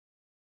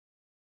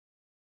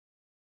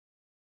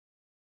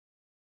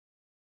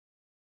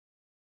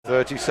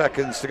30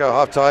 seconds to go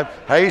half time.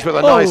 Hayes with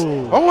a nice.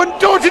 Oh, and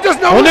Doughty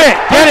doesn't know.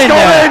 Get in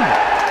there.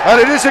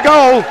 And it is a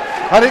goal.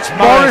 And it's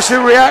Morris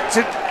who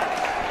reacted.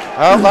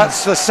 Well,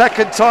 that's the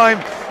second time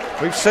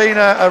we've seen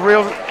a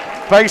real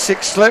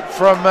basic slip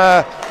from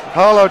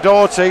Harlow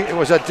Doughty. It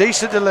was a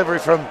decent delivery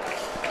from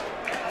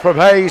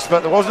Hayes,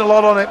 but there wasn't a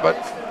lot on it.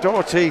 But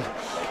Doughty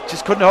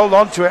just couldn't hold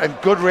on to it, and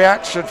good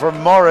reaction from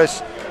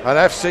Morris. And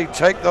FC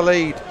take the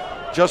lead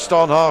just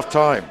on half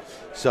time.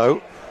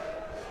 So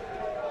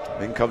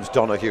in comes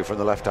Donahue from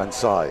the left hand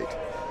side.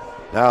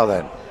 Now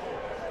then,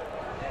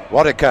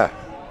 Wadika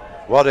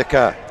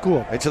Go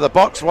on. into the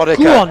box.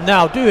 Wadika, go on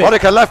now, do it.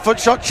 Wadika left foot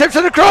shot, chips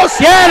it across.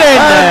 Get in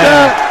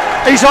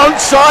there. He's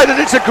onside, and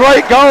it's a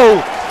great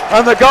goal.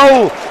 And the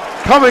goal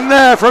coming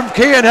there from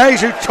Cian Hayes,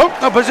 who took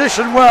the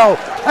position well.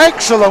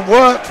 Excellent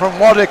work from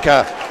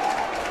Wadika.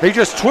 He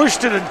just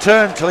twisted and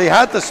turned till he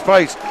had the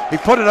space. He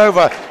put it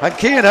over, and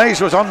Cian Hayes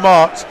was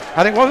unmarked.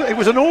 And it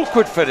was an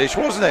awkward finish,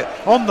 wasn't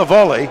it, on the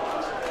volley?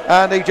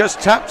 And he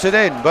just tapped it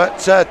in. But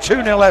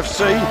 2-0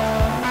 FC.